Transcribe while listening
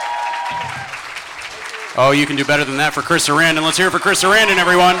Oh, you can do better than that for Chris Sarandon. Let's hear it for Chris Sarandon,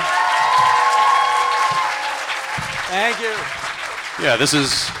 everyone. Thank you. Yeah, this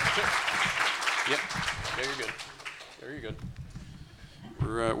is... Yep. There you're good. There you're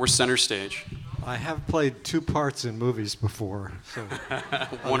good. We're center stage. I have played 2 parts in movies before, so...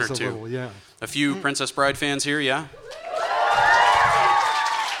 One or two. Little, yeah. A few Princess Bride fans here, yeah?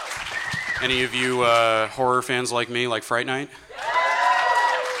 Any of you horror fans like me, like Fright Night?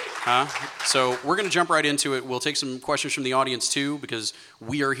 Huh? So we're going to jump right into it. We'll take some questions from the audience, too, because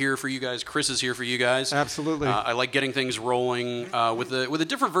we are here for you guys. Chris is here for you guys. Absolutely. I like getting things rolling with a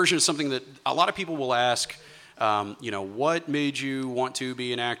different version of something that a lot of people will ask. What made you want to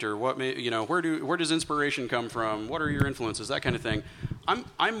be an actor? What made, where does inspiration come from? What are your influences? That kind of thing.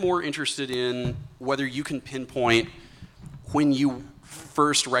 I'm more interested in whether you can pinpoint when you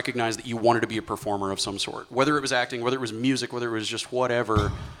first recognized that you wanted to be a performer of some sort. Whether it was acting, whether it was music, whether it was just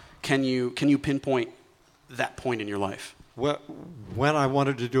whatever. Can you pinpoint that point in your life? When I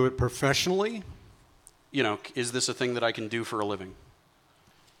wanted to do it professionally? Is this a thing that I can do for a living?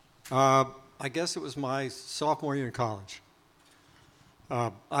 I guess it was my sophomore year in college.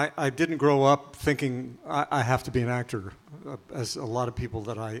 I didn't grow up thinking I have to be an actor, as a lot of people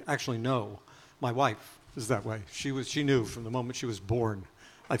that I actually know. My wife is that way. She knew from the moment she was born,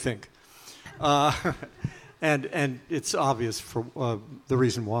 I think. And it's obvious for the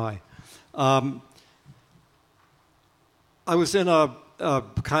reason why. I was in a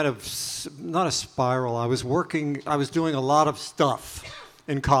kind of, not a spiral. I was doing a lot of stuff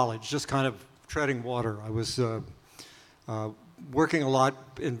in college, just kind of treading water. I was working a lot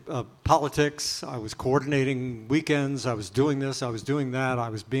in politics. I was coordinating weekends. I was doing this. I was doing that. I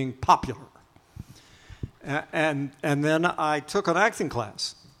was being popular. And then I took an acting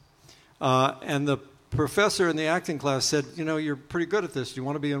class. And the professor in the acting class said, you're pretty good at this. Do you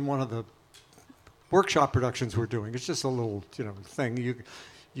want to be in one of the workshop productions we're doing? It's just a little, thing.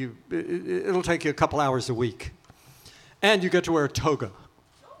 It'll take you a couple hours a week. And you get to wear a toga.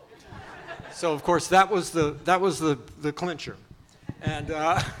 So, of course, that was the clincher. And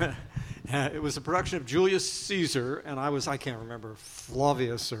it was a production of Julius Caesar, and I can't remember,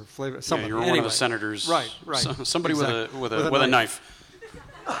 Flavius or Flavius. Yeah, you were one of the senators. Right. Somebody exactly. with a knife.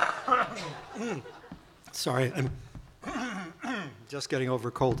 Sorry, I'm just getting over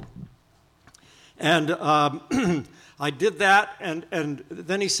a cold. And I did that, and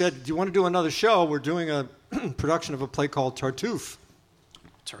then he said, do you want to do another show? We're doing a production of a play called Tartuffe.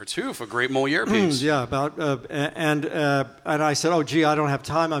 Tartuffe, a great Molière piece. Yeah, and I said, oh, gee, I don't have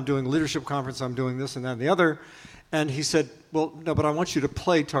time. I'm doing a leadership conference. I'm doing this and that and the other. And he said, well, no, but I want you to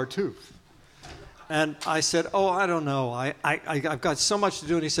play Tartuffe. And I said, oh, I don't know. I've got so much to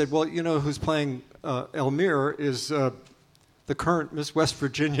do. And he said, well, who's playing Elmire is the current Miss West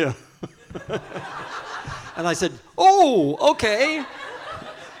Virginia. And I said, oh, okay.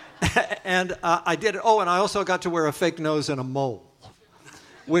 And I did it. Oh, and I also got to wear a fake nose and a mole,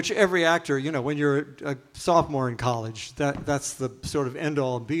 which every actor, when you're a sophomore in college, that's the sort of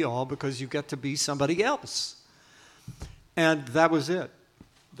end-all and be-all because you get to be somebody else. And that was it.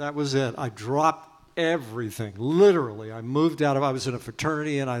 That was it. I dropped everything, literally. I was in a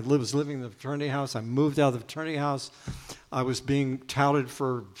fraternity, and I was living in the fraternity house. I moved out of the fraternity house. I was being touted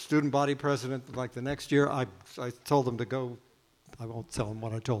for student body president. Like the next year, I told them to go. I won't tell them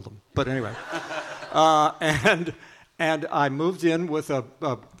what I told them. But anyway. And I moved in with a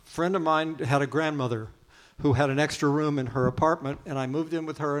friend of mine had a grandmother who had an extra room in her apartment, and I moved in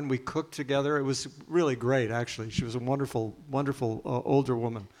with her, and we cooked together. It was really great, actually. She was a wonderful, wonderful older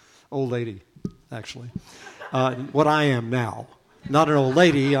woman, old lady, actually. What I am now. Not an old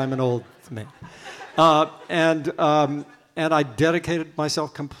lady, I'm an old man. And I dedicated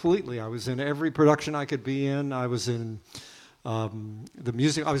myself completely. I was in every production I could be in. I was in the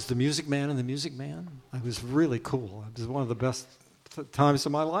music. I was the Music Man in The Music Man. I was really cool. It was one of the best times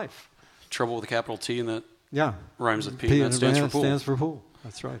of my life. Trouble with a capital T and that rhymes with P. P and that stands for pool. Stands for pool.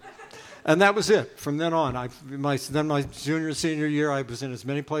 That's right. And that was it. From then on, my junior and senior year, I was in as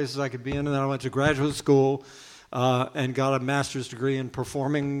many places as I could be in, and then I went to graduate school and got a master's degree in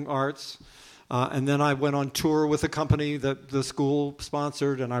performing arts. And then I went on tour with a company that the school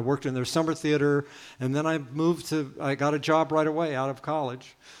sponsored, and I worked in their summer theater. And then I got a job right away out of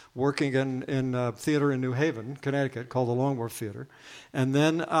college, working in a theater in New Haven, Connecticut, called the Long Wharf Theater. And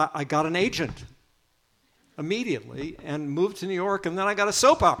then I got an agent immediately and moved to New York, and then I got a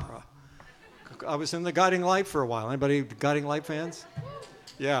soap opera. I was in The Guiding Light for a while. Anybody Guiding Light fans?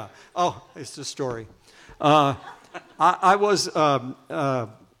 Yeah. Oh, it's a story. It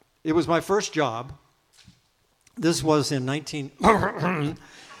was my first job. This was in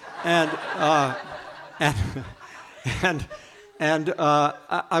and and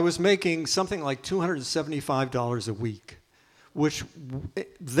I was making something like $275 a week, which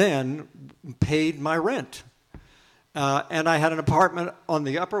then paid my rent. And I had an apartment on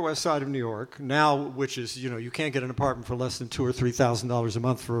the Upper West Side of New York now, which is, you can't get an apartment for less than $2,000 or $3,000 a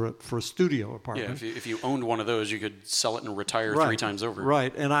month for a studio apartment. Yeah, if you owned one of those, you could sell it and retire right. 3 times over.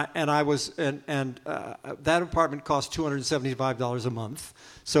 Right, and that apartment cost $275 a month,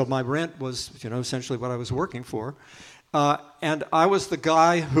 so my rent was, essentially what I was working for, and I was the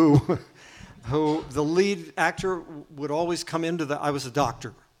guy who the lead actor would always come into I was a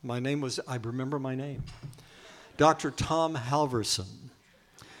doctor. My name was, I remember my name. Dr. Tom Halverson.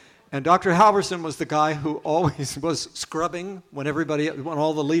 And Dr. Halverson was the guy who always was scrubbing when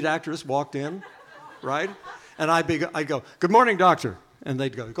all the lead actors walked in, right? And I'd go, "Good morning, doctor." And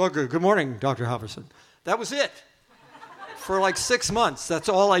they'd go, "Good morning, Dr. Halverson." That was it. For like 6 months, that's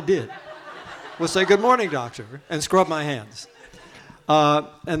all I did, was say, "Good morning, doctor," and scrub my hands.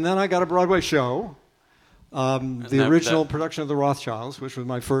 And then I got a Broadway show, the original production of The Rothschilds, which was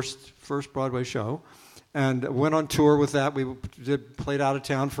my first Broadway show. And went on tour with that. We played out of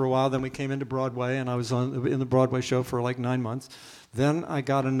town for a while. Then we came into Broadway, and I was in the Broadway show for like 9 months. Then I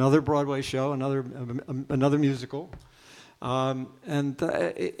got another Broadway show, another musical. I'm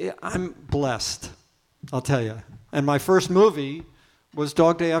blessed, I'll tell you. And my first movie was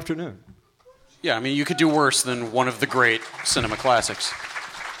Dog Day Afternoon. Yeah, I mean, you could do worse than one of the great cinema classics.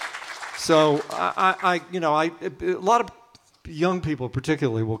 So a lot of young people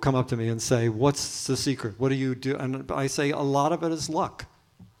particularly will come up to me and say, "What's the secret? What do you do?" And I say, a lot of it is luck.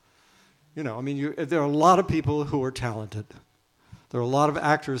 There are a lot of people who are talented. There are a lot of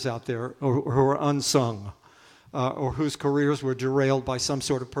actors out there who are unsung, or whose careers were derailed by some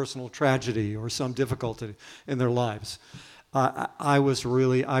sort of personal tragedy or some difficulty in their lives.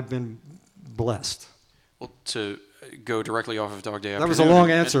 I've been blessed. Well, to go directly off of Dog Day Afternoon. That was a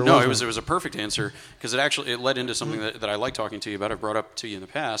long answer. No, it was a perfect answer, because it led into something that I like talking to you about. I've brought up to you in the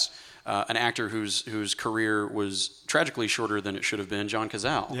past, an actor whose career was tragically shorter than it should have been, John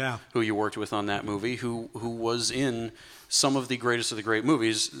Cazale, yeah. who you worked with on that movie, who was in some of the greatest of the great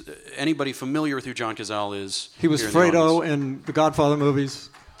movies. Anybody familiar with who John Cazale is? He was Fredo in the Godfather movies.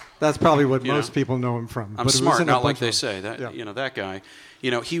 That's probably what most people know him from. I'm smart, not like they say. That that guy. He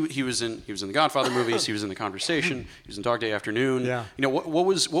was in the Godfather movies. He was in The Conversation. He was in Dog Day Afternoon. Yeah. What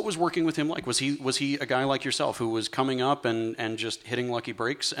was working with him like? Was he a guy like yourself who was coming up and just hitting lucky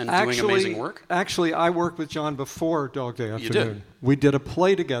breaks and doing amazing work? Actually, I worked with John before Dog Day Afternoon. You did. We did a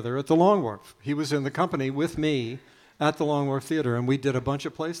play together at the Long Wharf. He was in the company with me at the Long Wharf Theater, and we did a bunch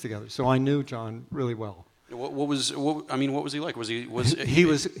of plays together. So I knew John really well. What was he like?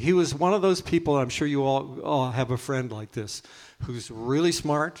 He was one of those people. I'm sure you all have a friend like this, who's really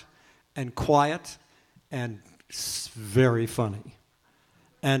smart and quiet and very funny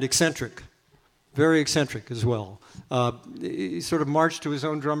and eccentric, very eccentric as well. He sort of marched to his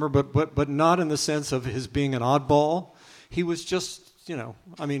own drummer, but not in the sense of his being an oddball. He was just.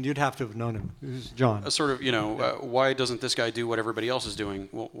 You'd have to have known him. It was John. Why doesn't this guy do what everybody else is doing?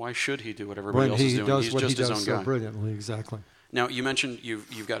 Well, why should he do what everybody else is doing? Does He's what just he does his own guy. So brilliantly, exactly. Now, you mentioned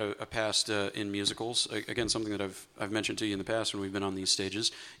you've got a past in musicals. Again, something that I've mentioned to you in the past when we've been on these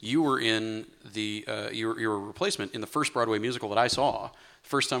stages. You were in you were a replacement in the first Broadway musical that I saw. The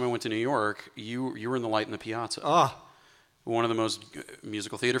first time I went to New York, you were in The Light in the Piazza. One of the most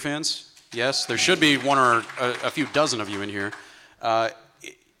musical theater fans. Yes, there should be one or a few dozen of you in here.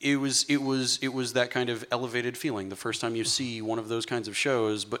 It was that kind of elevated feeling the first time you see one of those kinds of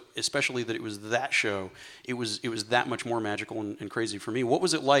shows, but especially that it was that show. It was that much more magical and crazy for me. What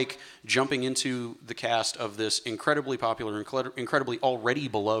was it like jumping into the cast of this incredibly popular, incredibly already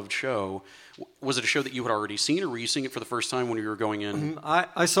beloved show? Was it a show that you had already seen, or were you seeing it for the first time when you were going in?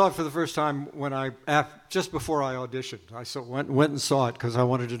 I saw it for the first time when just before I auditioned. I went and saw it because I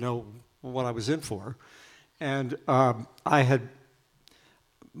wanted to know what I was in for, and I had.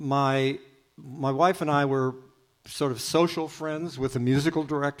 My wife and I were sort of social friends with the musical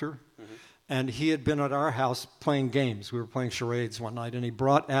director, and he had been at our house playing games. We were playing charades one night, and he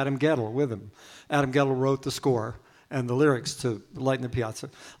brought Adam Gettle with him. Adam Gettle wrote the score and the lyrics to Light in the Piazza.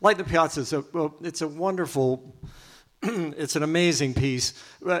 Light in the Piazza is it's a wonderful, it's an amazing piece.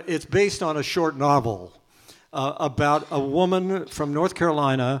 It's based on a short novel about a woman from North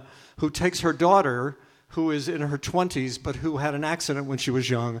Carolina who takes her daughter, who is in her 20s, but who had an accident when she was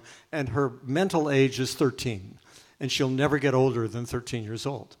young, and her mental age is 13, and she'll never get older than 13 years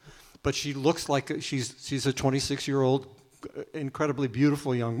old. But she looks like she's a 26-year-old, incredibly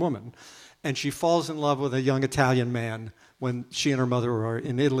beautiful young woman. and she falls in love with a young Italian man when she and her mother are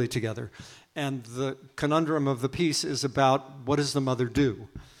in Italy together. And the conundrum of the piece is about what does the mother do?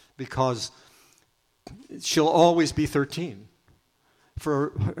 Because she'll always be 13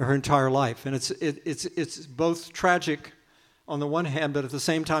 for her entire life. And it's both tragic on the one hand, but at the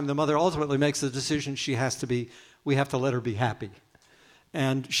same time, the mother ultimately makes the decision we have to let her be happy.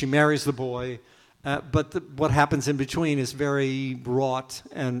 And she marries the boy, but what happens in between is very wrought,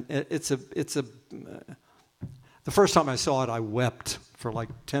 and the first time I saw it, I wept for like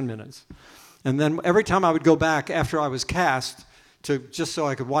 10 minutes. And then every time I would go back after I was cast, just so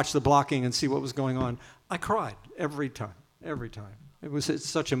I could watch the blocking and see what was going on, I cried every time. It's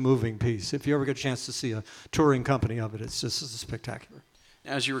such a moving piece. If you ever get a chance to see a touring company of it, it's just spectacular.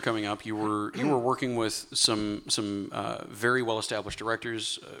 As you were coming up, you were working with some very well established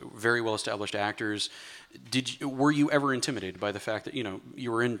directors, very well established actors. Were you ever intimidated by the fact that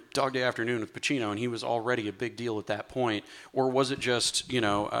you were in Dog Day Afternoon with Pacino and he was already a big deal at that point, or was it just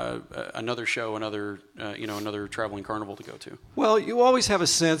another show, another traveling carnival to go to? Well, you always have a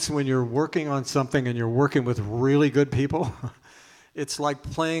sense when you're working on something and you're working with really good people. It's like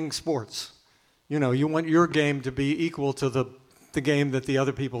playing sports. You want your game to be equal to the game that the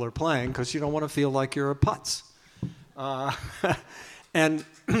other people are playing because you don't want to feel like you're a putz. And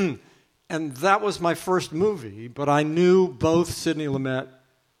that was my first movie, but I knew both Sidney Lumet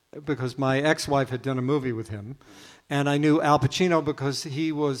because my ex-wife had done a movie with him, and I knew Al Pacino because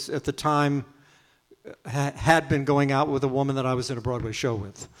he was, at the time, had been going out with a woman that I was in a Broadway show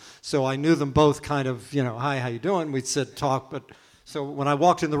with. So I knew them both kind of, hi, how you doing? We'd sit, talk, but so when I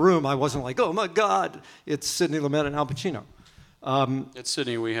walked in the room, I wasn't like, oh my God, it's Sidney Lumet and Al Pacino. It's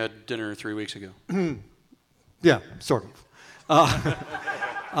Sydney. We had dinner 3 weeks ago. Yeah, sort of.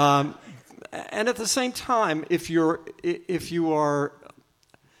 And at the same time, if you're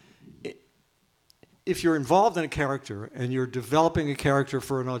involved in a character and you're developing a character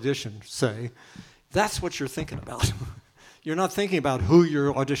for an audition, say, that's what you're thinking about. You're not thinking about who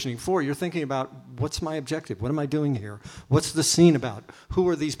you're auditioning for. You're thinking about what's my objective? What am I doing here? What's the scene about? Who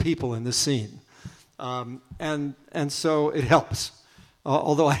are these people in this scene? And so it helps.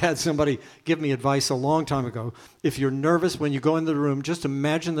 Although I had somebody give me advice a long time ago, if you're nervous when you go into the room, just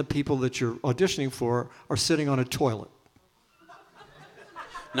imagine the people that you're auditioning for are sitting on a toilet.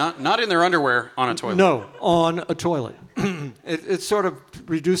 Not in their underwear, on a toilet. No, on a toilet. It sort of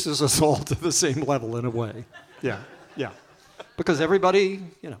reduces us all to the same level in a way. Yeah. Because everybody,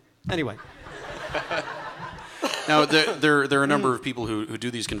 anyway. Now, there are a number of people who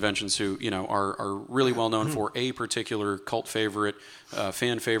do these conventions who, are really well known for a particular cult favorite,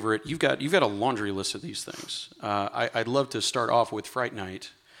 fan favorite. You've got a laundry list of these things. I'd love to start off with Fright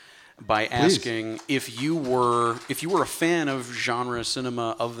Night by asking if you were a fan of genre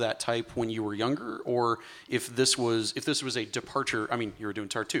cinema of that type when you were younger, or if this was a departure. I mean, you were doing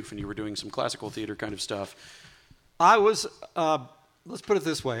Tartuffe and you were doing some classical theater kind of stuff. I was. Let's put it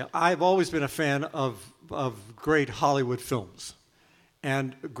this way. I've always been a fan of great Hollywood films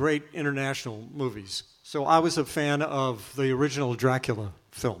and great international movies. So I was a fan of the original Dracula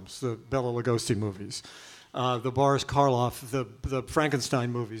films, the Bela Lugosi movies, the Boris Karloff, the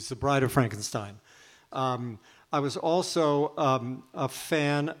Frankenstein movies, The Bride of Frankenstein. I was also a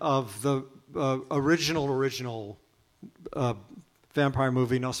fan of the original vampire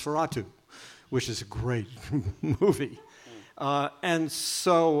movie Nosferatu, which is a great movie.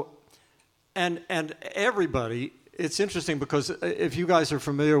 And everybody, it's interesting because if you guys are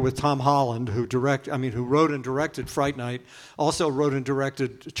familiar with Tom Holland, who wrote and directed Fright Night, also wrote and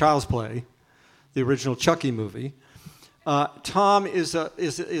directed Child's Play, the original Chucky movie. Tom is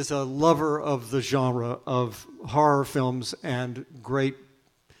a lover of the genre of horror films and the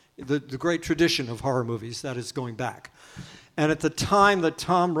great tradition of horror movies that is going back. And at the time that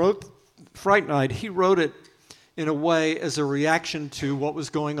Tom wrote Fright Night, he wrote it in a way as a reaction to what was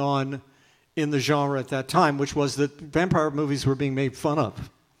going on in the genre at that time, which was that vampire movies were being made fun of.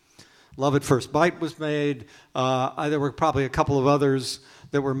 Love at First Bite was made. There were probably a couple of others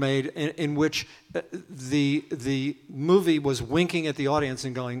that were made in which the movie was winking at the audience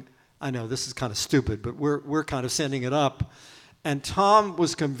and going, I know this is kind of stupid, but we're kind of sending it up. And Tom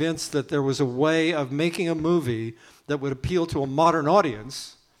was convinced that there was a way of making a movie that would appeal to a modern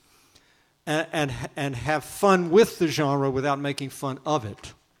audience and have fun with the genre without making fun of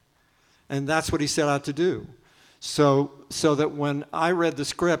it. And that's what he set out to do. So that when I read the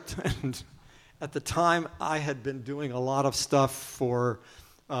script, and at the time I had been doing a lot of stuff for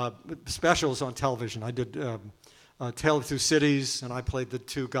specials on television. I did Tale of Two Cities, and I played the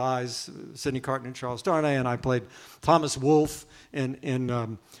two guys, Sidney Carton and Charles Darnay, and I played Thomas Wolfe in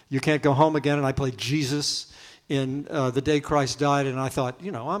You Can't Go Home Again, and I played Jesus in The Day Christ Died, and I thought,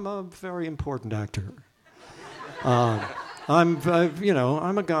 I'm a very important actor. I'm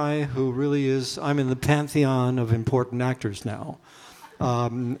a guy who really is, I'm in the pantheon of important actors now.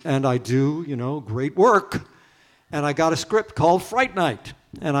 And I do, great work. And I got a script called Fright Night.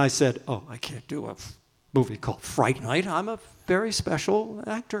 And I said, I can't do a movie called Fright Night. I'm a very special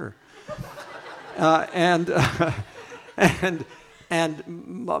actor. And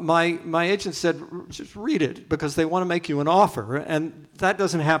my agent said, just read it, because they want to make you an offer. And that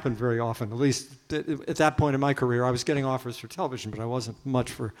doesn't happen very often, at least at that point in my career. I was getting offers for television, but I wasn't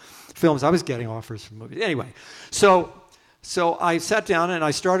much for films. I was getting offers for movies. Anyway, so I sat down and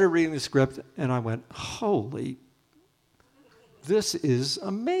I started reading the script, and I went, holy, this is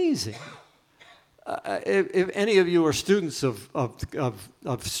amazing. If any of you are students of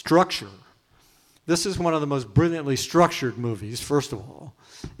structure, this is one of the most brilliantly structured movies, first of all.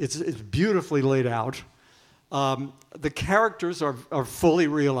 It's beautifully laid out. The characters are fully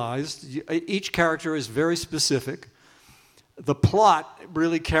realized. Each character is very specific. The plot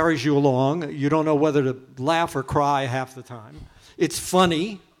really carries you along. You don't know whether to laugh or cry half the time. It's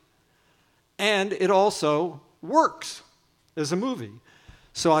funny, and it also works as a movie.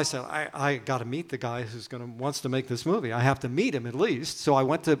 So I said, I got to meet the guy who's wants to make this movie. I have to meet him at least. So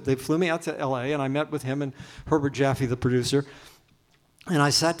they flew me out to L.A., and I met with him and Herbert Jaffe, the producer. And I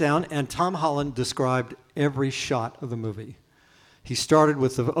sat down, and Tom Holland described every shot of the movie. He started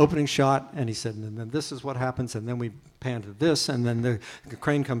with the opening shot, and he said, and then this is what happens, and then we pan to this, and then the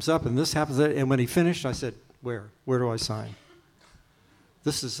crane comes up, and this happens. And when he finished, I said, where do I sign?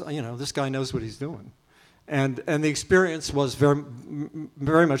 This is, this guy knows what he's doing. And the experience was very,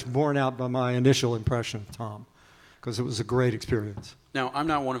 very much borne out by my initial impression of Tom, because it was a great experience. Now, I'm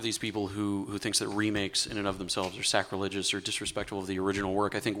not one of these people who thinks that remakes in and of themselves are sacrilegious or disrespectful of the original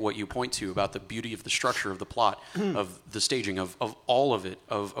work. I think what you point to about the beauty of the structure of the plot, of the staging, of all of it,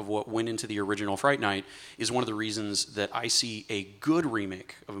 of what went into the original Fright Night, is one of the reasons that I see a good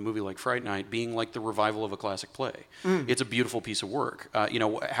remake of a movie like Fright Night being like the revival of a classic play. It's a beautiful piece of work.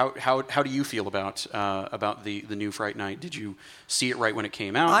 How do you feel about the new Fright Night? Did you see it right when it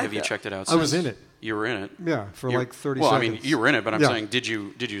came out? Have you checked it out since? I was in it. You were in it? Yeah, like 30 seconds. Well, I mean, you were in it, but I'm saying, did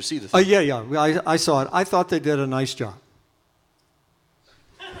you see the thing? Yeah. I saw it. I thought they did a nice job.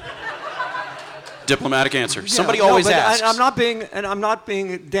 Diplomatic answer. Somebody always asks. I'm not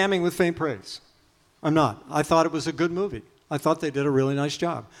being damning with faint praise. I'm not. I thought it was a good movie. I thought they did a really nice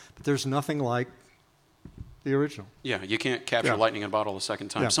job. But there's nothing like the original. Yeah, you can't capture lightning in a bottle a second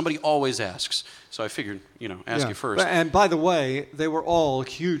time. Yeah. Somebody always asks. So I figured, ask you first. And by the way, they were all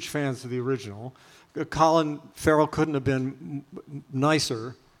huge fans of the original. Colin Farrell couldn't have been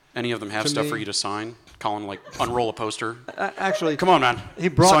nicer. Any of them have stuff for you to sign? Colin, unroll a poster? Actually, come on, man.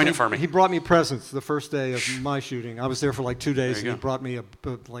 Sign it for me. He brought me presents the first day of my shooting. I was there for 2 days, and he brought me a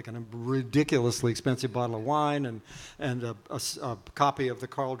ridiculously expensive bottle of wine and a copy of the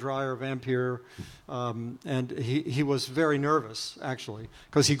Carl Dreyer Vampire. And he was very nervous, actually,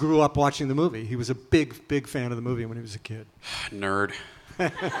 because he grew up watching the movie. He was a big, big fan of the movie when he was a kid. Nerd.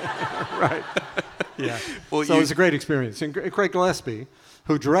 Right. Yeah. Well, so it was a great experience. And Craig Gillespie,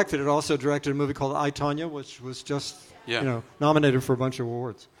 who directed it, also directed a movie called I, Tonya, which was just nominated for a bunch of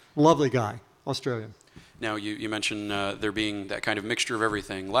awards. Lovely guy, Australian. Now, you mentioned there being that kind of mixture of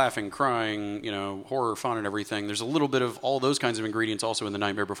everything, laughing, crying, horror, fun, and everything. There's a little bit of all those kinds of ingredients also in The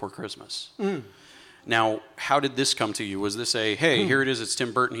Nightmare Before Christmas. Now, how did this come to you? Was this hey, here it is, it's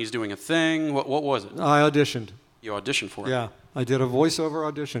Tim Burton, he's doing a thing? What was it? I auditioned. You auditioned for it? Yeah, I did a voiceover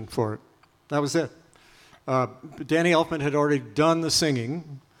audition for it. That was it. Danny Elfman had already done the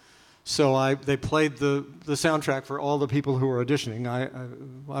singing, so they played the soundtrack for all the people who were auditioning.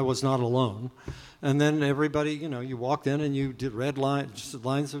 I was not alone. And then everybody, you walked in and you did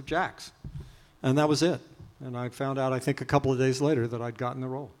lines of Jack's. And that was it. And I found out, I think, a couple of days later that I'd gotten the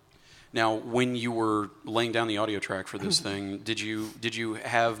role. Now, when you were laying down the audio track for this thing, did you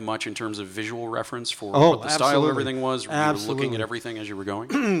have much in terms of visual reference for what the style of everything was? Were you looking at everything as you were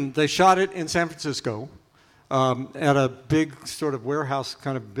going? They shot it in San Francisco at a big sort of warehouse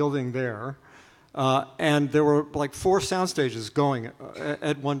kind of building there. And there were 4 sound stages going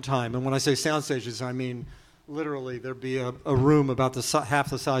at one time. And when I say sound stages, I mean literally there'd be a room about half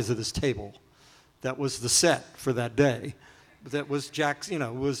the size of this table. That was the set for that day. That was Jack's,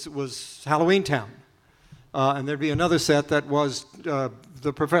 was Halloween Town. And there'd be another set that was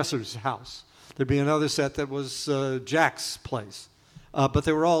the professor's house. There'd be another set that was Jack's place. But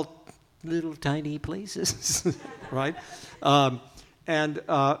they were all little tiny places, right? And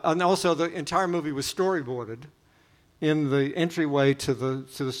also the entire movie was storyboarded in the entryway to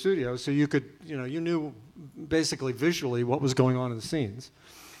the studio, so you could, you knew basically visually what was going on in the scenes.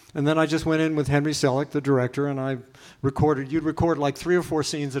 And then I just went in with Henry Selick, the director, and I recorded. You'd record like 3 or 4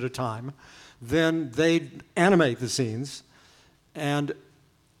 scenes at a time. Then they'd animate the scenes, and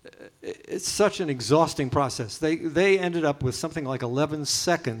it's such an exhausting process. They ended up with something like 11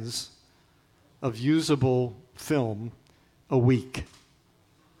 seconds of usable film a week.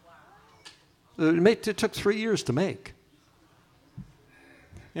 It took 3 years to make.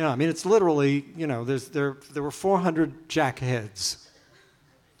 I mean, it's literally, there were 400 Jack heads.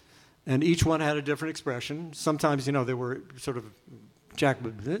 And each one had a different expression. Sometimes, they were sort of Jack,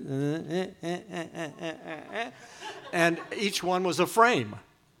 and each one was a frame.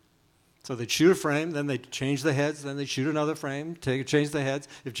 So they'd shoot a frame, then they'd change the heads, then they'd shoot another frame, change the heads.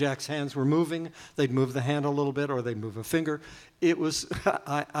 If Jack's hands were moving, they'd move the hand a little bit, or they'd move a finger. It was,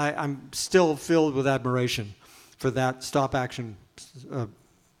 I'm still filled with admiration for that stop-action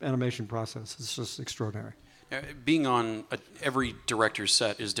animation process. It's just extraordinary. Being on every director's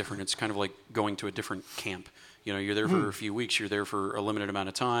set is different. It's kind of like going to a different camp. You're there for a few weeks, you're there for a limited amount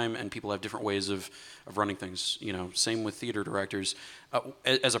of time, and people have different ways of running things. Same with theater directors.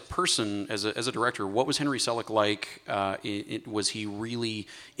 As a person, as a director, what was Henry Selick like? Was he really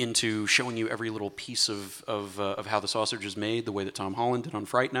into showing you every little piece of how the sausage is made, the way that Tom Holland did on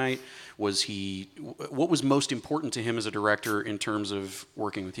Fright Night? What was most important to him as a director in terms of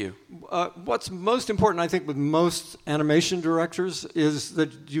working with you? What's most important, I think, with most animation directors is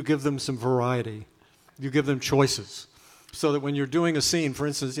that you give them some variety. You give them choices, so that when you're doing a scene, for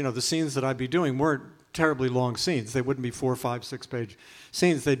instance, the scenes that I'd be doing weren't terribly long scenes. They wouldn't be 4, 5, 6-page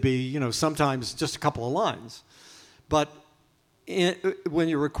scenes. They'd be, sometimes just a couple of lines. But when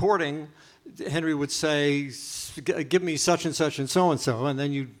you're recording, Henry would say, "Give me such and such and so," and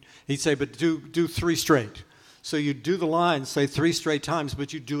then he'd say, "But do 3 straight." So you'd do the lines, say 3 straight times,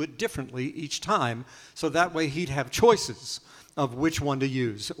 but you do it differently each time. So that way he'd have choices of which one to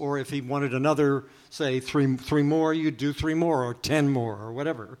use. Or if he wanted another, say, three more, you'd do 3 more, or 10 more, or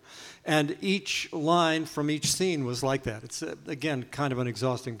whatever. And each line from each scene was like that. It's, again, kind of an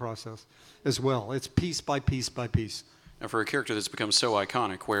exhausting process as well. It's piece by piece by piece. Now, for a character that's become so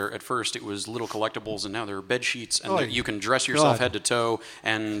iconic, where at first it was little collectibles and now there are bed sheets, and you can dress yourself head to toe,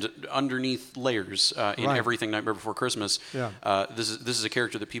 and underneath layers in everything Nightmare Before Christmas. Yeah. This is a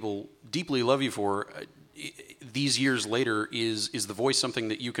character that people deeply love you for. These years later, is the voice something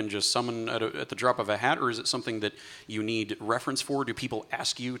that you can just summon at the drop of a hat, or is it something that you need reference for? Do people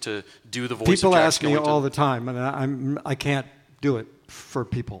ask you to do the voice of Jack Skellington? People ask me all the time, and I can't do it for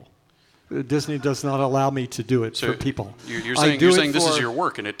people. Disney does not allow me to do it for people. You're saying this is your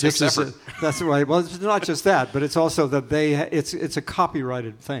work, and it takes effort. That's right. Well, it's not just that, but it's also that it's a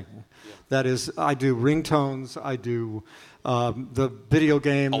copyrighted thing. Yeah. That is, I do ringtones, I do the video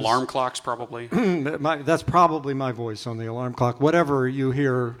games. Alarm clocks, probably. That's probably my voice on the alarm clock. Whatever you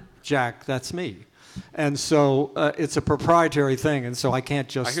hear, Jack, that's me. And so it's a proprietary thing, and so I can't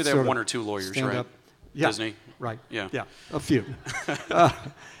just. I hear they have 1 or 2 lawyers, right? Up. Yeah. Disney. Right. Yeah. Yeah. A few.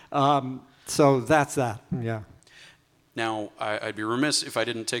 So that's that. Yeah. Now, I'd be remiss if I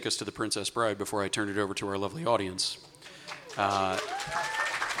didn't take us to The Princess Bride before I turned it over to our lovely audience.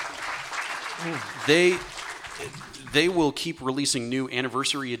 They will keep releasing new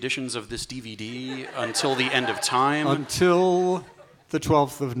anniversary editions of this DVD until the end of time. Until the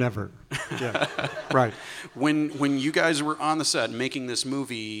 12th of never. Yeah. Right. When you guys were on the set making this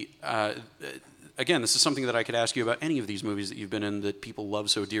movie, again, this is something that I could ask you about any of these movies that you've been in that people love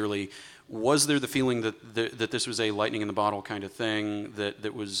so dearly. Was there the feeling that this was a lightning in the bottle kind of thing,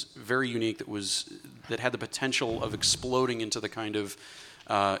 that was very unique, that had the potential of exploding into the kind of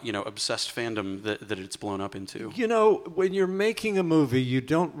obsessed fandom that it's blown up into? When you're making a movie, you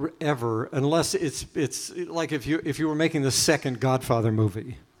don't ever, unless it's like if you were making the second Godfather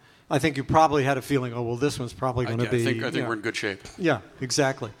movie, I think you probably had a feeling, oh, well, this one's probably going to be... I think we're in good shape. Yeah,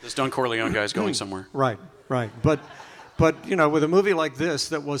 exactly. This Don Corleone guy's going somewhere. Right. But with a movie like this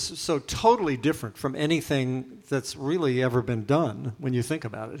that was so totally different from anything that's really ever been done, when you think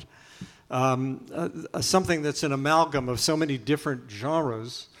about it, something that's an amalgam of so many different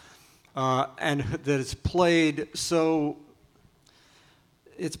genres, and that it's played so...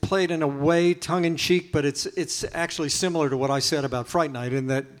 It's played in a way tongue-in-cheek, but it's actually similar to what I said about Fright Night in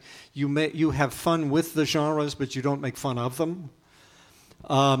that you have fun with the genres, but you don't make fun of them.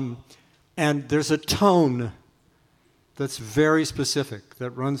 And there's a tone that's very specific that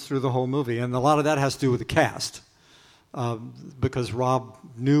runs through the whole movie, and a lot of that has to do with the cast. because Rob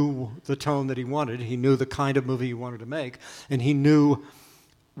knew the tone that he wanted. He knew the kind of movie he wanted to make, and he knew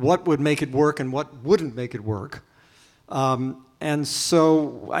what would make it work and what wouldn't make it work. And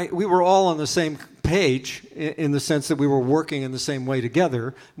so we were all on the same page in the sense that we were working in the same way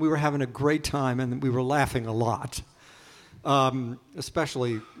together. We were having a great time, and we were laughing a lot.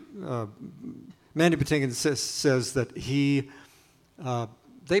 Especially, Mandy Patinkin says that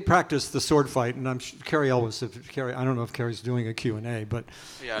they practiced the sword fight, and Carrie Elwes. I don't know if Carrie's doing a Q&A, but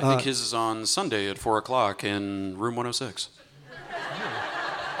yeah, I think his is on Sunday at 4:00 in room 106.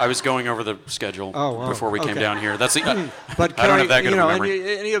 I was going over the schedule before we came down here. That's the. But I don't have that good of a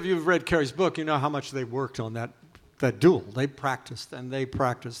memory. Any of you who've read Carrie's book, you know how much they worked on that duel. They practiced and they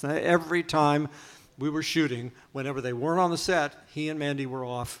practiced. And every time we were shooting, whenever they weren't on the set, he and Mandy were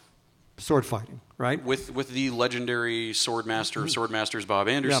off sword fighting, right? With the legendary swordmaster of swordmasters, Bob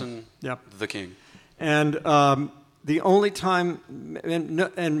Anderson, the king. And the only time,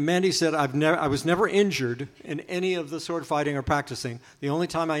 and Mandy said, I was never injured in any of the sword fighting or practicing. The only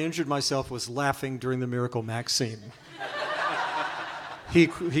time I injured myself was laughing during the Miracle Max scene. He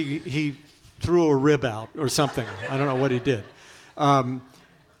threw a rib out or something. I don't know what he did. And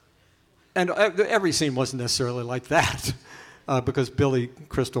every scene wasn't necessarily like that, because Billy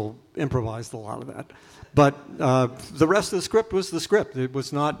Crystal improvised a lot of that. But the rest of the script was the script. It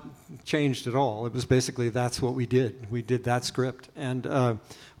was not changed at all. It was basically that's what we did. We did that script, and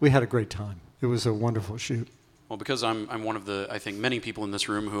we had a great time. It was a wonderful shoot. Well, because I'm one of the, I think, many people in this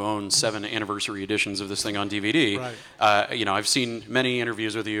room who own 7 anniversary editions of this thing on DVD. Right. I've seen many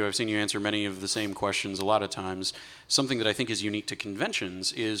interviews with you. I've seen you answer many of the same questions a lot of times. Something that I think is unique to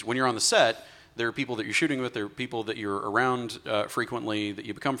conventions is when you're on the set, there are people that you're shooting with. There are people that you're around frequently that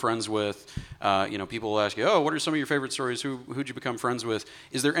you become friends with. People will ask you, "Oh, what are some of your favorite stories? Who'd you become friends with?"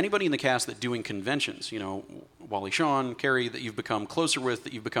 Is there anybody in the cast that doing conventions, Wally Shawn, Carrie, that you've become closer with,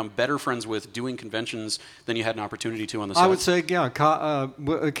 that you've become better friends with doing conventions than you had an opportunity to on the set? I would say,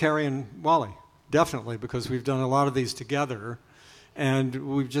 Carrie and Wally, definitely, because we've done a lot of these together, and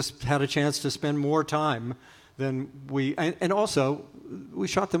we've just had a chance to spend more time than and also, we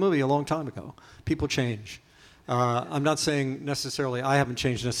shot the movie a long time ago. People change. I'm not saying necessarily, I haven't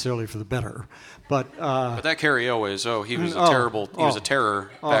changed necessarily for the better, but that Carrie Elwes, he was a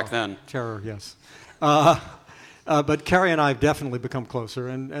terror back then. Terror, yes. But Carrie and I have definitely become closer,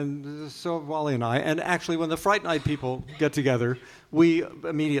 and so have Wally and I. And actually, when the Fright Night people get together, we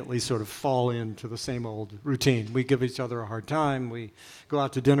immediately sort of fall into the same old routine. We give each other a hard time. We go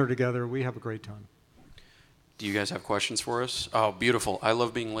out to dinner together. We have a great time. Do you guys have questions for us? Oh, beautiful. I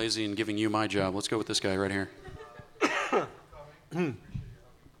love being lazy and giving you my job. Let's go with this guy right here.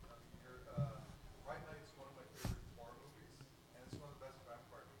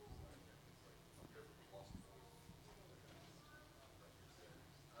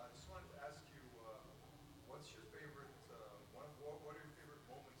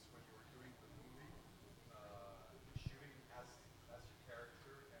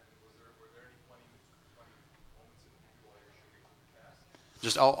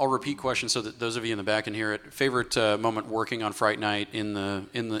 I'll repeat questions so that those of you in the back can hear it. Favorite moment working on Fright Night in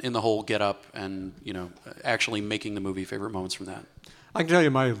the whole get up and actually making the movie. Favorite moments from that. I can tell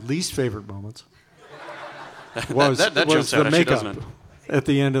you my least favorite moments was the makeup at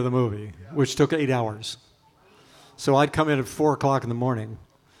the end of the movie, which took 8 hours. So I'd come in at 4:00 in the morning,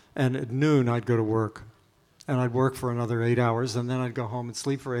 and at noon I'd go to work, and I'd work for another 8 hours, and then I'd go home and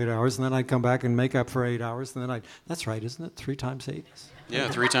sleep for 8 hours, and then I'd come back and make up for 8 hours, and then that's right, isn't it? 3 times 8? Yeah,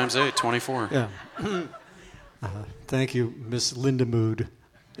 3 times 8, 24. Yeah. Thank you, Miss Linda Mood,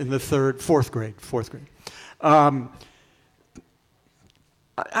 in the fourth grade.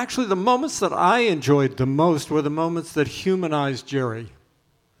 Actually, the moments that I enjoyed the most were the moments that humanized Jerry,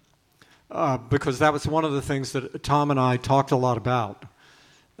 because that was one of the things that Tom and I talked a lot about.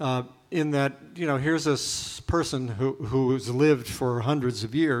 In that, here's a person who's lived for hundreds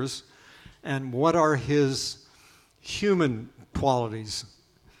of years, and what are his human qualities?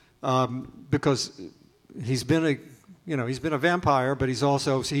 Because he's been a vampire, but he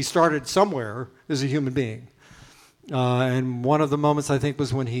started somewhere as a human being. And one of the moments I think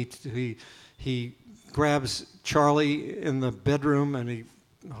was when he grabs Charlie in the bedroom and he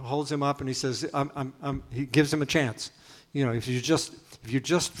holds him up and he says, he gives him a chance. If you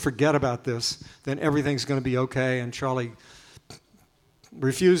just forget about this, then everything's going to be okay. And Charlie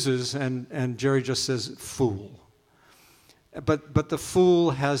refuses, and Jerry just says, "Fool." But the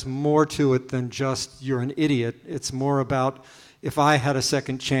fool has more to it than just you're an idiot. It's more about if I had a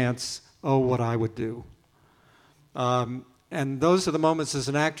second chance, what I would do. And those are the moments as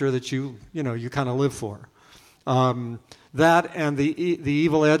an actor that you kind of live for. That and the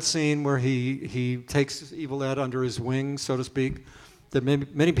Evil Ed scene where he takes Evil Ed under his wing, so to speak, that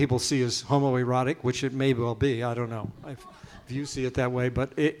many people see as homoerotic, which it may well be. I don't know if you see it that way,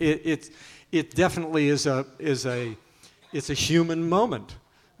 but it definitely is a human moment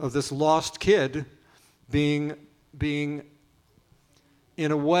of this lost kid being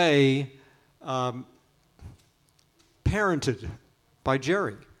in a way parented by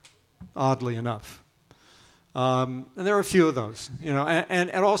Jerry, oddly enough. And there are a few of those,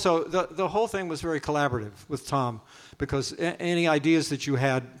 and also the whole thing was very collaborative with Tom, because any ideas that you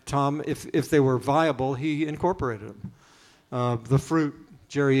had, Tom, if they were viable, he incorporated them. The fruit,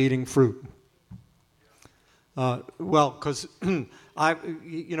 Jerry eating fruit. Well, because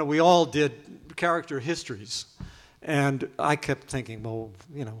we all did character histories, and I kept thinking, well,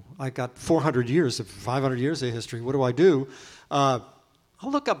 I got 500 years of history. What do I do? I'll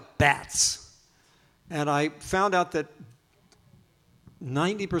look up bats. And I found out that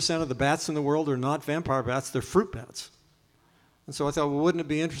 90% of the bats in the world are not vampire bats, they're fruit bats. And so I thought, well, wouldn't it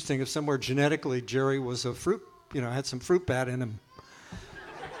be interesting if somewhere genetically Jerry was a fruit, had some fruit bat in him.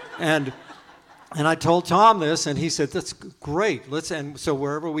 And I told Tom this, and he said, that's great. And so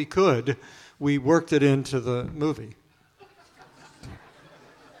wherever we could, we worked it into the movie.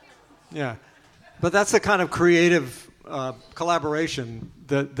 Yeah. But that's the kind of creative collaboration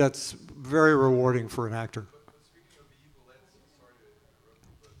that's very rewarding for an actor. But speaking of the Evil Ed, sorry to interrupt you,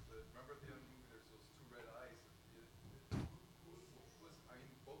 but remember at the end of the movie there's those two red eyes.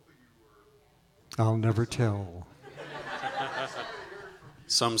 Both of you were... I'll never tell.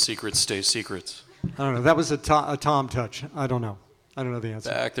 Some secrets stay secrets. I don't know. That was a Tom touch. I don't know. I don't know the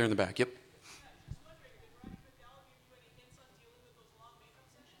answer. Back there in the back. Yep.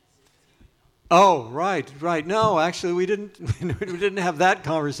 Oh, right. No, actually, we didn't have that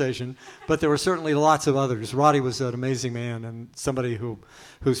conversation, but there were certainly lots of others. Roddy was an amazing man and somebody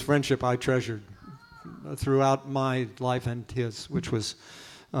whose friendship I treasured throughout my life and his, which was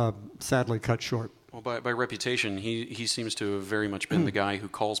sadly cut short. Well, by reputation, he seems to have very much been the guy who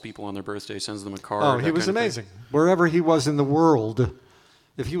calls people on their birthday, sends them a card. Oh, he was amazing. Wherever he was in the world,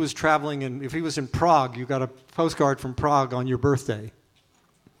 if he was traveling and if he was in Prague, you got a postcard from Prague on your birthday.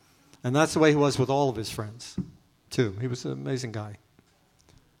 And that's the way he was with all of his friends, too. He was an amazing guy.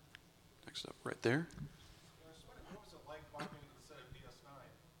 Next up, right there. What was it like walking into the set of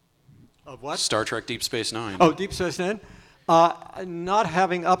DS9? Of what? Star Trek Deep Space Nine. Oh, Deep Space Nine? Not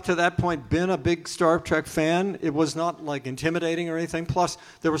having up to that point been a big Star Trek fan, it was not like intimidating or anything. Plus,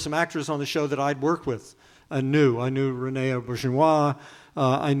 there were some actors on the show that I'd worked with and knew. I knew Rene Auberjonois.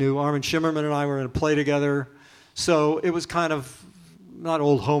 I knew Armin Shimmerman and I were in a play together. So it was kind of not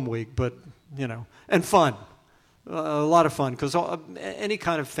old home week, but, and fun. A lot of fun, because any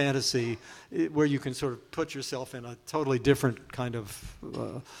kind of fantasy where you can sort of put yourself in a totally different kind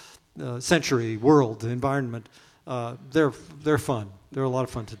of century, world, environment, they're fun. They're a lot of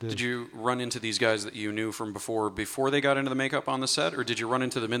fun to do. Did you run into these guys that you knew from before they got into the makeup on the set, or did you run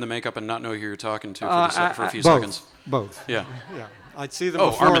into them in the makeup and not know who you were talking to for the set for a few seconds? Both. Yeah. Yeah. I'd see them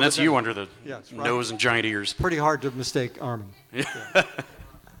Oh, before, Armin, that's you under the right. nose and giant ears. Pretty hard to mistake Armin. Yeah.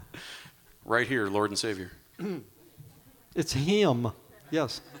 Right here, Lord and Savior. It's him.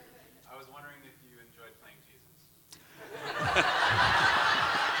 Yes. I was wondering if you enjoyed playing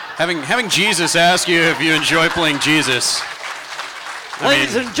Jesus. Having Jesus ask you if you enjoy playing Jesus.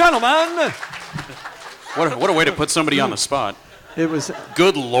 Ladies and gentlemen. What a way to put somebody on the spot. It was.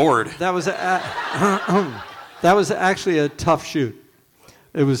 Good Lord. That was actually a tough shoot.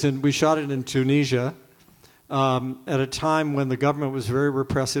 We shot it in Tunisia at a time when the government was very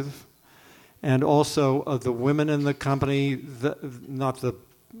repressive, and also the women in the company, not the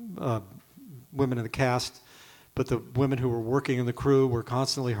women in the cast, but the women who were working in the crew were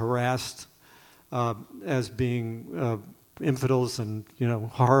constantly harassed as being infidels and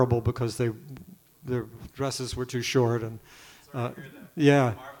horrible because their dresses were too short and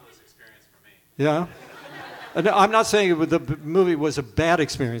yeah. Marvelous experience for me. Yeah. No, I'm not saying the movie was a bad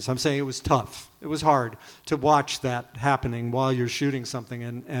experience. I'm saying it was tough. It was hard to watch that happening while you're shooting something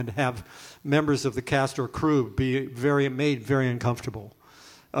and have members of the cast or crew be made very uncomfortable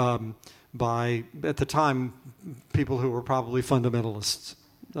by, at the time, people who were probably fundamentalists.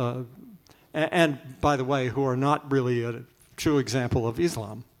 And, by the way, who are not really a true example of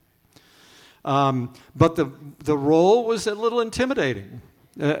Islam. But the role was a little intimidating,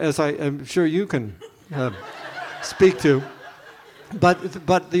 as I'm sure you can speak to.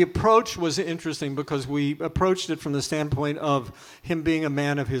 But the approach was interesting because we approached it from the standpoint of him being a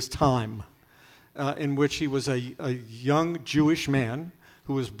man of his time, in which he was a young Jewish man who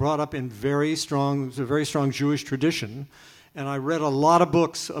who was brought up in a very strong Jewish tradition, and I read a lot of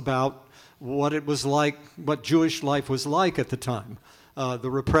books about what it was like, what Jewish life was like at the time,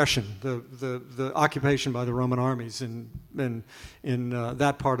 the repression, the occupation by the Roman armies in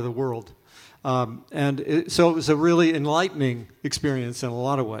that part of the world. So it was a really enlightening experience in a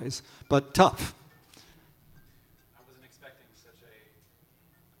lot of ways, but tough. I wasn't expecting such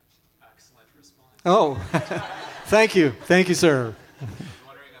a excellent response. Oh, thank you, sir. I was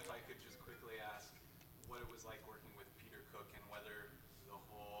wondering if I could just quickly ask what it was like working with Peter Cook and whether the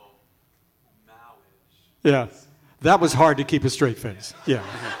whole marriage. Yeah, that was hard to keep a straight face. Yeah,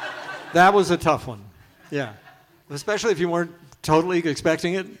 that was a tough one. Yeah, especially if you weren't totally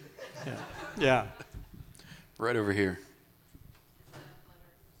expecting it. Yeah. Yeah. Right over here.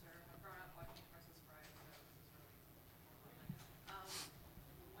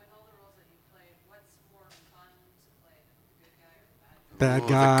 Bad Oh,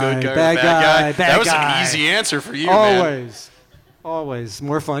 guy, the good bad guy. That was guy. an easy answer for you, man. Always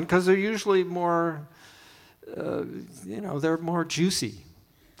more fun because they're usually more, they're more juicy,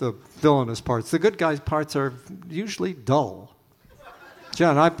 the villainous parts. The good guys' parts are usually dull.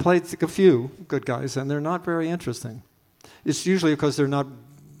 John, I've played a few good guys, and they're not very interesting. It's usually because they're not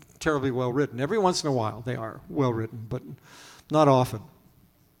terribly well written. Every once in a while, they are well written, but not often.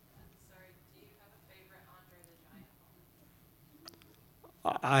 Sorry, do you have a favorite Andre the Giant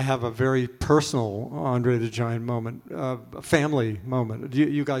moment? I have a very personal Andre the Giant moment, a family moment.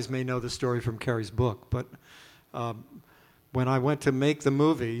 You guys may know the story from Carrie's book, but when I went to make the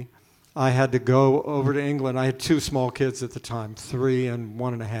movie, I had to go over to England. I had two small kids at the time, 3 and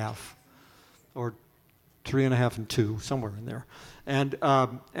 1.5, or 3.5 and 2, somewhere in there. And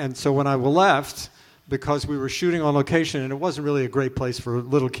so when I left, because we were shooting on location, and it wasn't really a great place for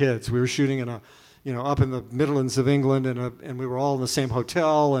little kids. We were shooting in up in the Midlands of England, and we were all in the same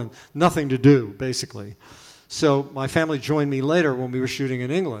hotel, and nothing to do, basically. So my family joined me later when we were shooting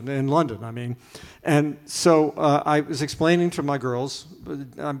in England, in London, I mean. And so I was explaining to my girls,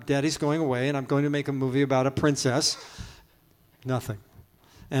 Daddy's going away, and I'm going to make a movie about a princess. Nothing.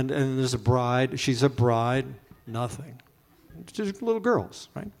 And there's a bride. She's a bride. Nothing. Just little girls,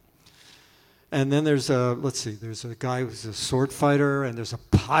 right? And then there's there's a guy who's a sword fighter, and there's a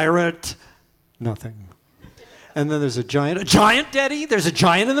pirate. Nothing. And then there's a giant. A giant, Daddy? There's a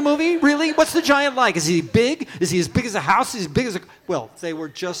giant in the movie? Really? What's the giant like? Is he big? Is he as big as a house? Is he as big as a... Well, they were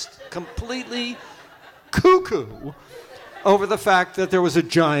just completely cuckoo over the fact that there was a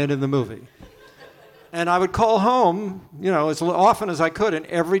giant in the movie. And I would call home, as often as I could, and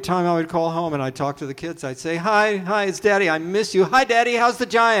every time I would call home and I'd talk to the kids, I'd say, hi, it's Daddy, I miss you. Hi, Daddy, how's the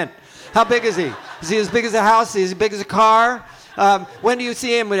giant? How big is he? Is he as big as a house? Is he as big as a car? When do you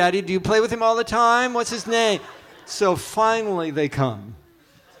see him, Daddy? Do you play with him all the time? What's his name? So finally they come.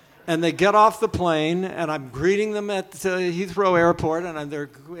 And they get off the plane, and I'm greeting them at Heathrow Airport, and I'm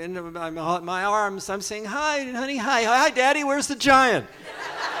in my arms. I'm saying, hi, honey, hi, Daddy, where's the giant?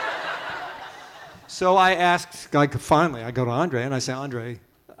 So I asked, finally, I go to Andre, and I say, Andre,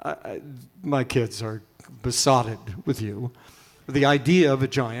 my kids are besotted with you. The idea of a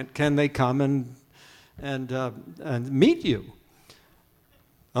giant, can they come and meet you?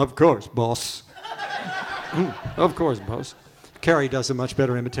 Of course, boss. Of course, boss. Carrie does a much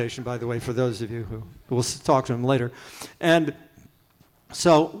better imitation, by the way, for those of you who will talk to him later. And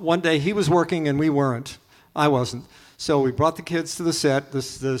so one day he was working and we weren't. I wasn't. So we brought the kids to the set,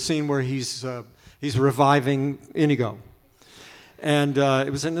 the scene where he's reviving Inigo. And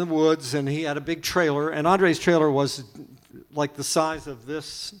it was in the woods, and he had a big trailer. And Andre's trailer was like the size of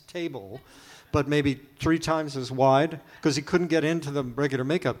this table, but maybe 3 times as wide, because he couldn't get into the regular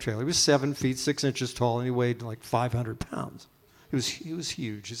makeup trailer. He was 7 feet 6 inches tall, and he weighed like 500 pounds. He was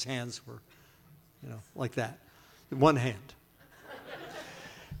huge. His hands were, like that, one hand.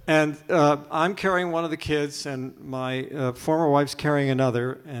 And I'm carrying one of the kids, and my former wife's carrying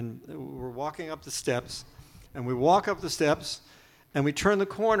another, and we're walking up the steps, and we walk up the steps, and we turn the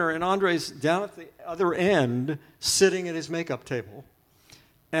corner, and Andre's down at the other end, sitting at his makeup table.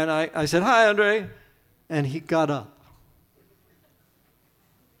 And I said, hi, Andre. And he got up.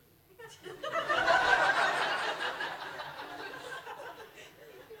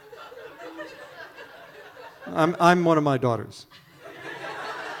 I'm one of my daughters.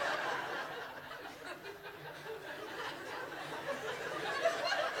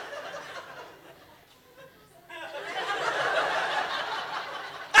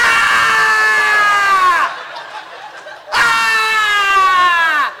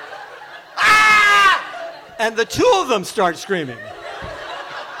 And the two of them start screaming.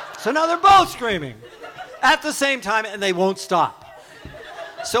 So now they're both screaming at the same time, and they won't stop.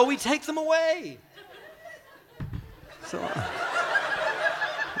 So we take them away. So,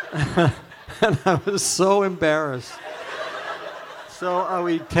 and I was so embarrassed. So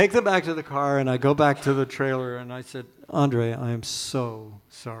we take them back to the car, and I go back to the trailer, and I said, Andre, I am so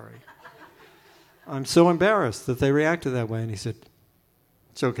sorry. I'm so embarrassed that they reacted that way. And he said,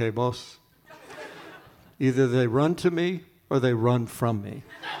 it's okay, boss. Either they run to me or they run from me.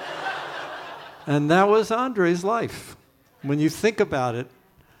 And that was Andre's life. When you think about it,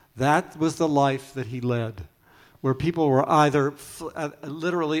 that was the life that he led, where people were either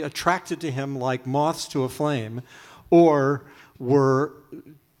literally attracted to him like moths to a flame, or were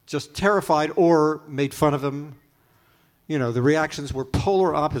just terrified or made fun of him. You know, the reactions were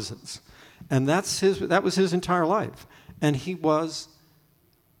polar opposites. And that was his entire life. And he was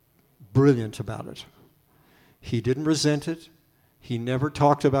brilliant about it. He didn't resent it. He never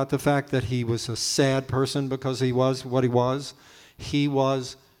talked about the fact that he was a sad person because he was what he was. He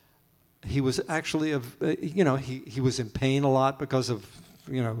was actually, he was in pain a lot because of,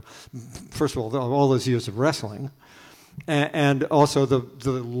 first of all those years of wrestling. And also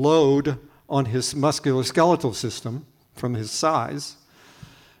the load on his musculoskeletal system from his size.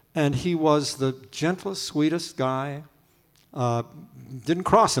 And he was the gentlest, sweetest guy. Didn't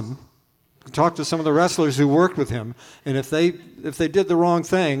cross him. Talked to some of the wrestlers who worked with him, and if they did the wrong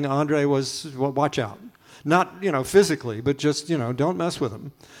thing, Andre was, well, watch out. Not, physically, but just, don't mess with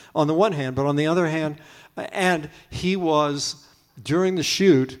him. On the one hand, but on the other hand, and he was, during the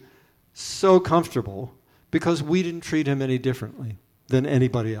shoot, so comfortable because we didn't treat him any differently than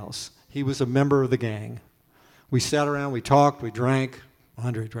anybody else. He was a member of the gang. We sat around, we talked, we drank.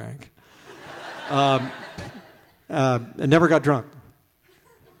 Andre drank. And never got drunk.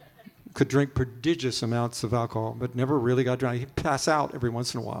 Could drink prodigious amounts of alcohol, but never really got drunk. He'd pass out every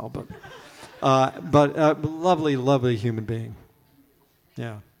once in a while, but lovely, lovely human being.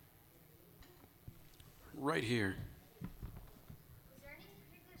 Yeah. Right here. Was there any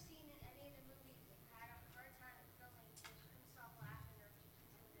particular scene in any of the movies that you had a hard time filming that you couldn't stop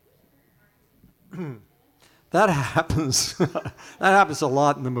laughing or That happens. That happens a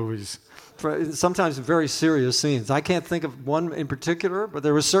lot in the movies. Sometimes very serious scenes. I can't think of one in particular, but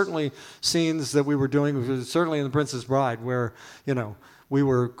there were certainly scenes that we were doing, certainly in The Princess Bride, where, we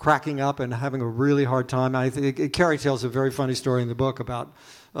were cracking up and having a really hard time. Carrie tells a very funny story in the book about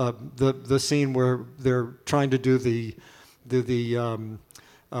the scene where they're trying to do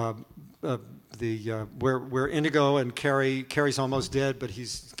where Inigo and Carrie's almost dead, but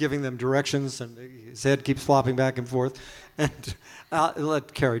he's giving them directions, and his head keeps flopping back and forth. And I'll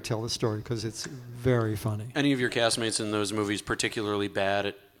let Carrie tell the story because it's very funny. Any of your castmates in those movies particularly bad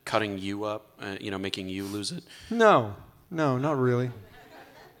at cutting you up, making you lose it? No, not really.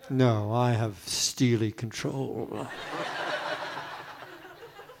 No, I have steely control.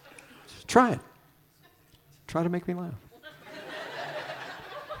 Try it. Try to make me laugh.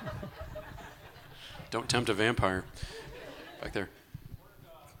 Don't tempt a vampire. Back there.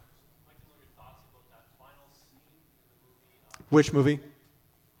 Which movie?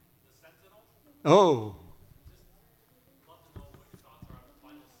 Oh.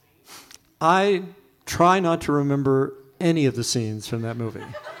 I try not to remember any of the scenes from that movie.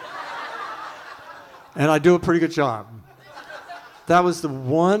 And I do a pretty good job. That was the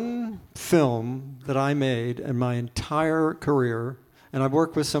one film that I made in my entire career, and I've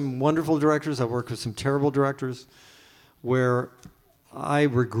worked with some wonderful directors, I've worked with some terrible directors, where I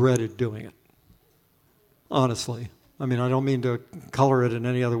regretted doing it. Honestly. I mean, I don't mean to color it in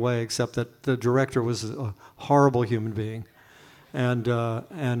any other way except that the director was a horrible human being. And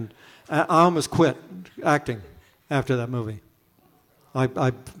I almost quit acting after that movie.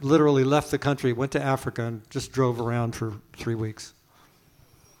 I literally left the country, went to Africa, and just drove around for 3 weeks.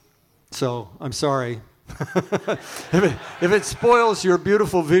 So, I'm sorry. if it spoils your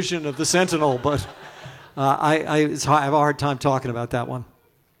beautiful vision of the Sentinel, but I have a hard time talking about that one.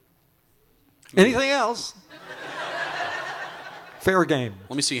 Anything else? Fair game.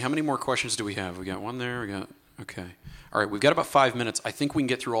 Let me see. How many more questions do we have? We got one there. Okay. All right. We've got about 5 minutes. I think we can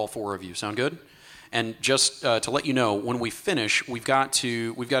get through all 4 of you. Sound good? And just to let you know, when we finish, we've got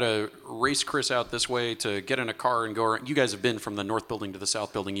to race Chris out this way to get in a car and go around. You guys have been from the north building to the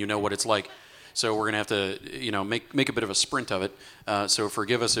south building. You know what it's like. So we're going to have to, make a bit of a sprint of it. So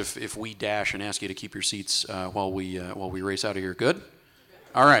forgive us if we dash and ask you to keep your seats while we race out of here. Good?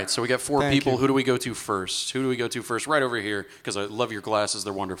 All right. So we got 4 Thank people. you. Who do we go to first? Right over here, because I love your glasses.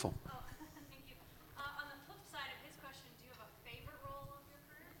 They're wonderful. Oh, thank you. On the flip side of his question, do you have a favorite role of your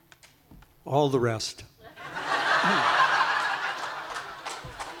career? All the rest.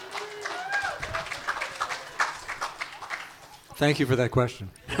 Thank you for that question.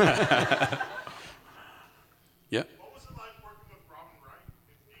 Yeah. What was it like working with Robin Wright and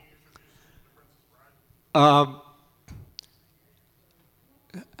being introduced to The Princess Bride?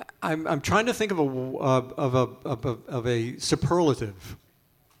 I'm trying to think of a superlative,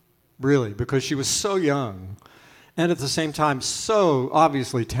 really, because she was so young, and at the same time so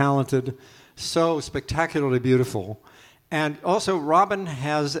obviously talented, so spectacularly beautiful, and also Robin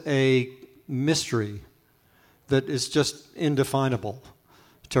has a mystery that is just indefinable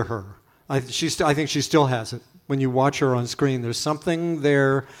to her. I think she still has it. When you watch her on screen, there's something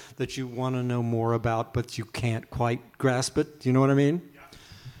there that you want to know more about, but you can't quite grasp it. Do you know what I mean?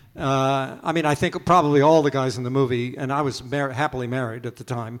 I think probably all the guys in the movie, and I was happily married at the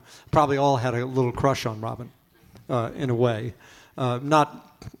time, probably all had a little crush on Robin, in a way.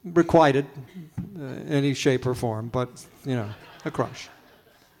 Not requited in any shape or form, but, a crush.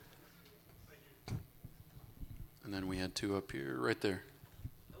 And then we had two up here, right there.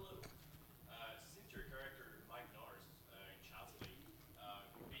 Hello. Since your character, Mike Norris, in Child's Play, you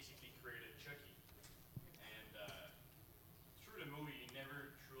basically created Chucky. And through the movie, you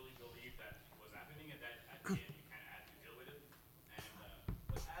never truly believed that was happening, and that at the end, you kind of had to deal with it. And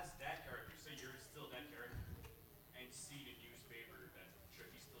but as that character, say you're still that character, and see the newspaper that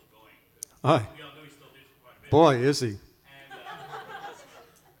Chucky's still going. Hi. We all know he still did quite a bit. Boy, is he. And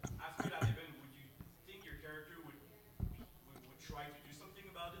after that event, would you think your character would try to do something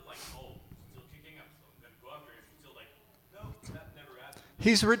about it? Like, oh, still kicking up, so I'm going to go after him. Still like, no, that never happened.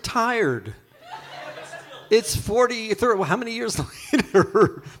 He's retired. It's 30, how many years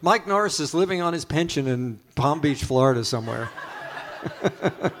later? Mike Norris is living on his pension in Palm Beach, Florida somewhere.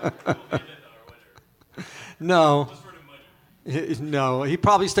 No. No, he'd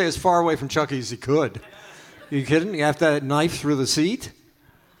probably stay as far away from Chucky as he could. You kidding? You have that knife through the seat?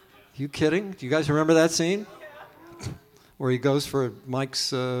 You kidding? Do you guys remember that scene? Where he goes for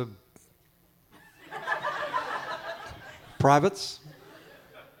Mike's privates?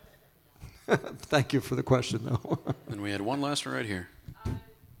 Thank you for the question, though. And we had one last one right here. I'm a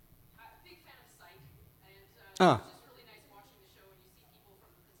big fan of Psych, and Ah. it was just really nice watching the show and you see people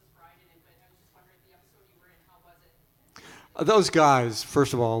from The Princess Bride in it, but I was just wondering the episode you were in, how was it? Those guys,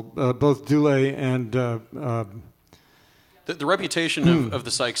 first of all, both Dule and The reputation of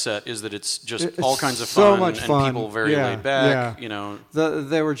the Psych set is that it's just It's all kinds of so fun, much and fun. people very Yeah, laid back. yeah.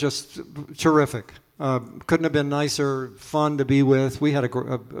 They were just terrific. Couldn't have been nicer, fun to be with. We had it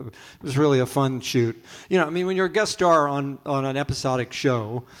was really a fun shoot. When you're a guest star on an episodic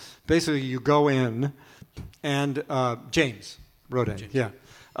show, basically you go in and James Roday, yeah.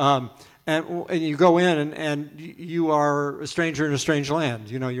 And you go in and you are a stranger in a strange land.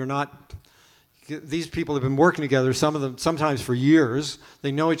 You're not. These people have been working together, some of them sometimes for years.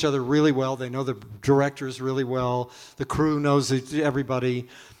 They know each other really well. They know the directors really well. The crew knows everybody.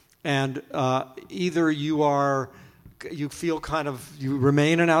 And either you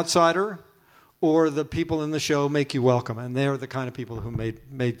remain an outsider, or the people in the show make you welcome. And they're the kind of people who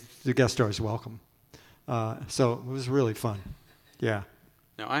made the guest stars welcome. So it was really fun. Yeah.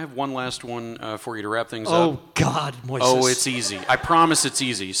 Now, I have one last one for you to wrap things up. Oh, God, Moises. Oh, it's easy. I promise it's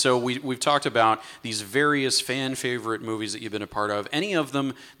easy. So we've talked about these various fan favorite movies that you've been a part of. Any of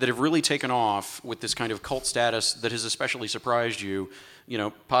them that have really taken off with this kind of cult status that has especially surprised you,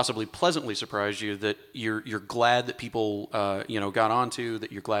 possibly pleasantly surprised you, that you're glad that people got onto,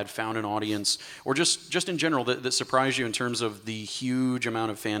 that you're glad found an audience, or just in general that surprised you in terms of the huge amount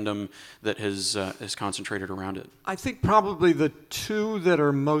of fandom that has concentrated around it? I think probably the two that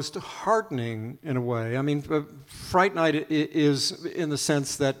are most heartening in a way. I mean, Fright Night is in the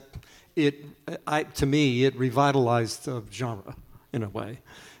sense that to me, it revitalized the genre in a way.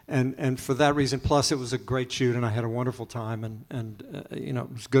 And for that reason, plus it was a great shoot, and I had a wonderful time, and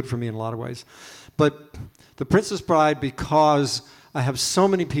it was good for me in a lot of ways. But The Princess Bride, because I have so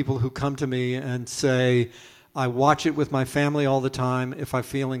many people who come to me and say, I watch it with my family all the time. If I'm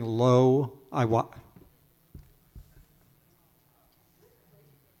feeling low, I watch.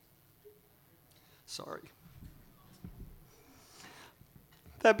 Sorry.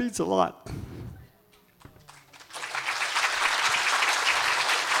 That means a lot.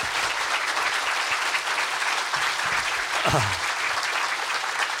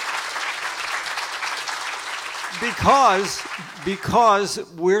 Because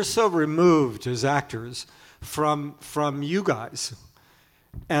we're so removed as actors from you guys,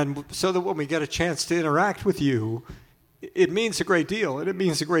 and so that when we get a chance to interact with you, it means a great deal, and it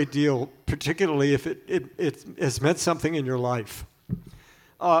means a great deal particularly if it has meant something in your life.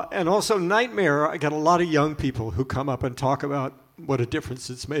 And also Nightmare, I get a lot of young people who come up and talk about what a difference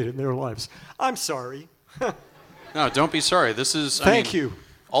it's made in their lives. I'm sorry. No, don't be sorry. This is. Thank you.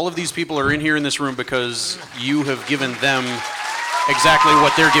 All of these people are in here in this room because you have given them exactly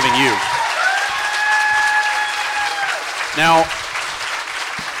what they're giving you. Now,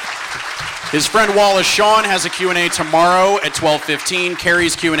 his friend Wallace Shawn has a Q&A tomorrow at 12:15.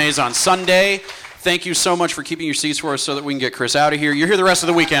 Carrie's Q&A is on Sunday. Thank you so much for keeping your seats for us so that we can get Chris out of here. You're here the rest of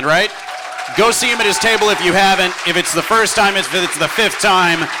the weekend, right? Go see him at his table if you haven't. If it's the first time, if it's the fifth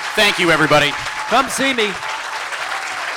time, thank you, everybody. Come see me.